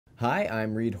Hi,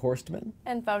 I'm Reed Horstmann.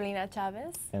 And Paulina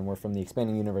Chávez. And we're from the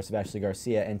expanding universe of Ashley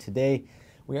Garcia, and today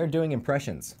we are doing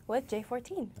impressions. With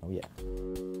J14. Oh yeah.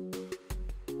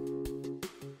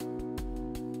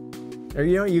 Or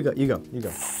you know what, you go.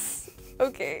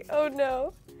 Okay, oh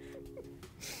no.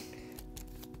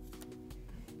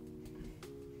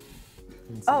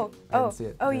 Oh,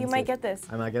 you might get this.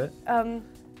 I might get it? Whoa,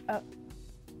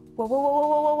 whoa, whoa,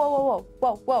 whoa, whoa, whoa,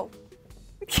 whoa, whoa, whoa.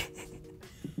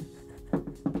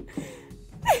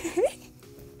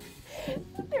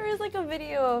 There is like a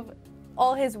video of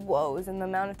all his woes and the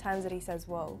amount of times that he says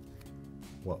whoa.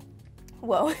 Whoa.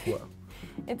 Whoa. Whoa.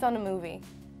 It's on a movie.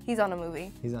 He's on a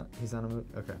movie. He's on a movie?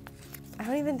 Okay. I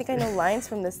don't even think I know lines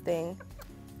from this thing.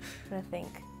 I'm gonna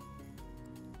think.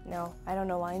 No, I don't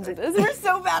know lines of this. We're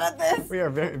so bad at this. We are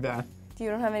very bad. You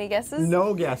don't have any guesses?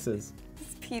 No guesses.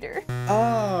 It's Peter.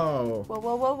 Oh. Whoa,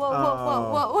 whoa, whoa, whoa,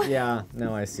 whoa, whoa, whoa. Yeah,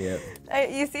 now I see it.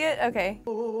 You see it? Okay.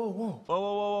 Whoa, whoa, whoa,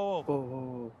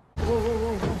 whoa. Whoa, whoa, whoa,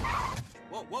 whoa, whoa. Whoa, whoa, whoa,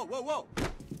 whoa. Whoa, whoa, whoa, whoa.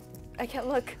 I can't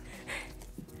look.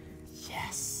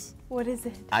 Yes. What is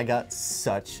it? I got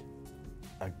such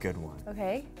a good one.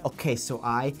 Okay. Okay, so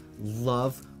I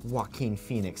love Joaquin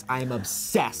Phoenix. I am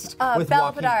obsessed with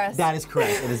Bella Joaquin. Padaris. That is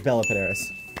correct. It is Bella Padaris.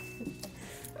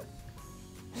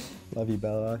 Love you,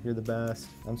 Bella. You're the best.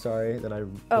 I'm sorry that I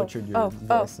butchered your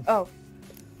voice. Oh.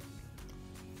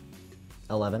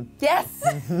 11. Yes.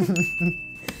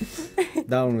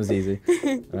 That one was easy.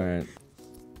 All right.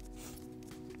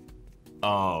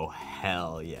 Oh,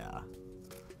 hell yeah.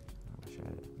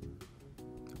 I'm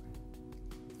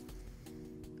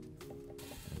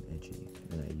edgy,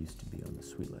 and I used to be on the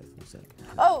Sweet Life music.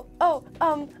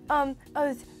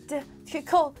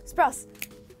 Cole Sprouse,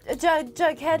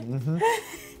 Jughead. Mm-hmm.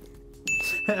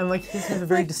 And like, he has a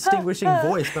very distinguishing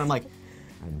voice, but I'm like,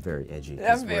 I'm very edgy.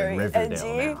 I'm very Riverdale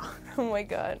edgy. now. Oh my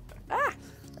god. Ah.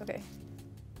 Okay.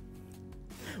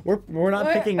 We're not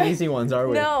picking easy ones, are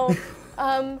we? No.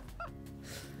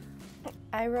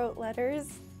 I wrote letters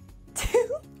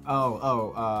to.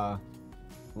 Was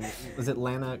it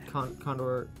Lana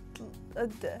Condor?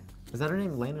 Is that her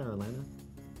name, Lana or Lana?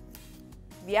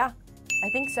 Yeah, I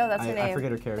think so. That's her name. I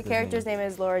forget her character's name. The character's name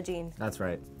is Laura Jean. That's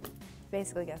right.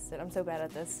 Basically guessed it. I'm so bad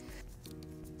at this.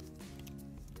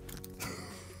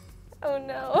 Oh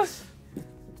no.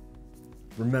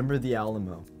 Remember the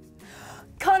Alamo.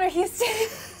 Connor Houston.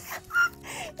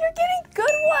 You're getting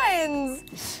good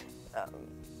ones.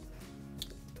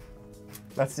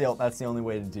 That's the only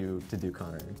way to do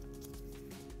Connor.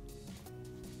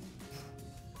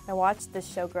 I watched this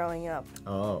show growing up.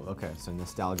 Oh, okay. So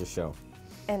nostalgia show.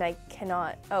 And I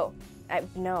cannot.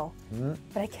 No. Mm-hmm.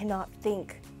 But I cannot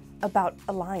think about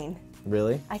a line.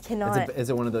 Really? I cannot. Is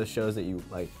it one of those shows that you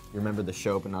like? You remember the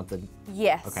show, but not the.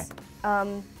 Yes. Okay.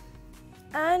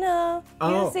 I know.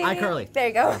 Oh, iCarly. There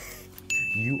you go.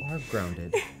 You are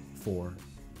grounded for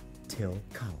till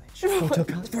college.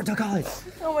 For till college.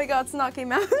 Oh my God, Snot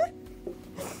came out.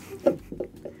 Okay,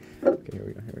 here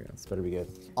we go. This better be good.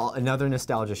 Another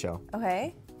nostalgia show.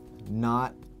 Okay.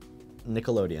 Not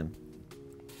Nickelodeon.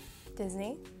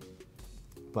 Disney.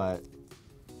 But.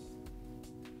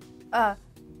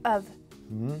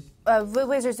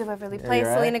 Wizards of Waverly Place.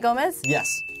 Right? Selena Gomez. Yes.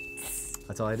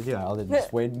 That's all I had to do. I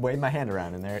just wave my hand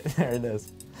around, and there it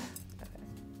is.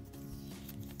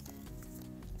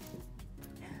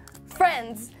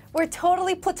 Friends. We're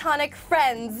totally platonic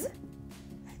friends.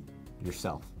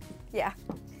 Yourself. Yeah.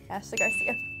 Ashley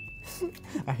Garcia.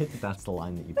 I hate that that's the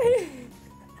line that you picked.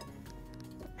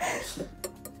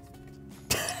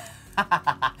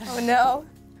 Oh no.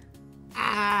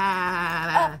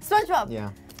 SpongeBob.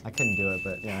 Yeah, I couldn't do it,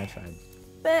 but yeah, I tried.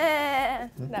 That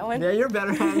one. Yeah, you're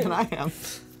better at it than I am.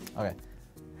 Okay.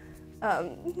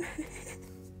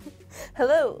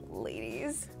 Hello,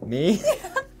 ladies. Me?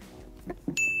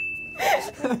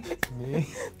 Me?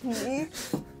 Me?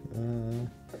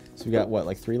 So we got what,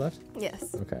 like 3 left?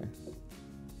 Yes. Okay.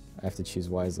 I have to choose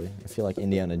wisely. I feel like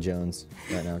Indiana Jones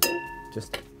right now.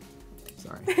 Just,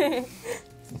 sorry.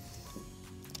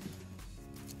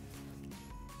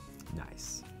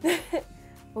 Nice.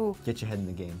 Ooh. Get your head in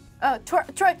the game.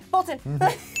 Troy Bolton.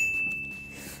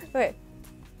 Okay.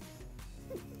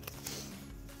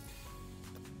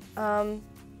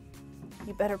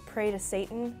 You better pray to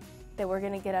Satan that we're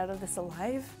gonna get out of this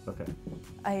alive. Okay.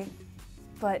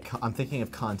 But I'm thinking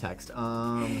of context.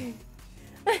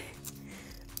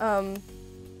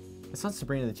 It's not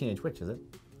Sabrina the Teenage Witch, is it?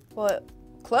 Well,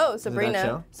 close. Sabrina. That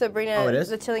show? Sabrina. Oh, it is?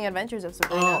 The Chilling Adventures of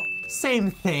Sabrina. Oh,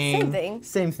 same thing. Same thing.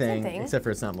 Same thing. Same thing. Except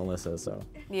for it's not Melissa, so.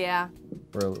 Yeah.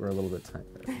 We're a little bit tight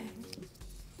there.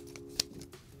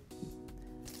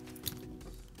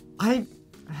 I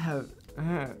have.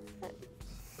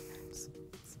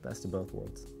 Best of both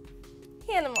worlds.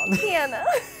 Hannah Montana.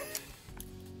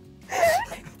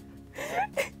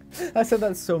 I said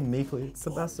that so meekly. It's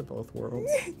the best of both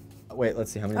worlds. Wait,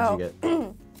 let's see. How many did you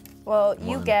get? Well,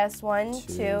 you guessed 1,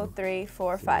 2, 2, 3,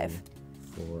 4, 5.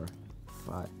 4,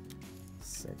 5,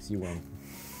 6. You win.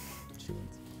 She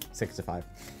wins. 6 to 5.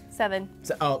 7.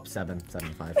 Oh, 7 to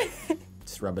 5.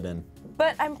 Just rub it in.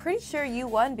 But I'm pretty sure you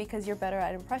won because you're better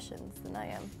at impressions than I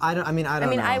am. I don't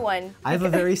know. I won. I have a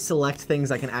very select things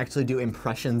I can actually do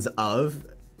impressions of.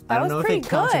 I don't know if it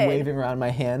counts good. waving around my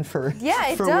hand for Yeah,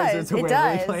 it for does. Wizards of It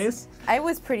Waverly does. Place. I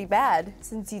was pretty bad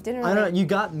since you didn't. I Really... don't know. You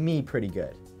got me pretty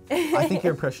good. I think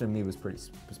your impression of me was pretty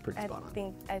spot on.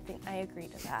 I think I agree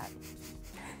to that.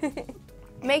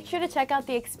 Make sure to check out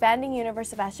the expanding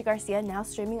universe of Ashley Garcia, now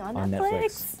streaming on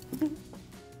Netflix.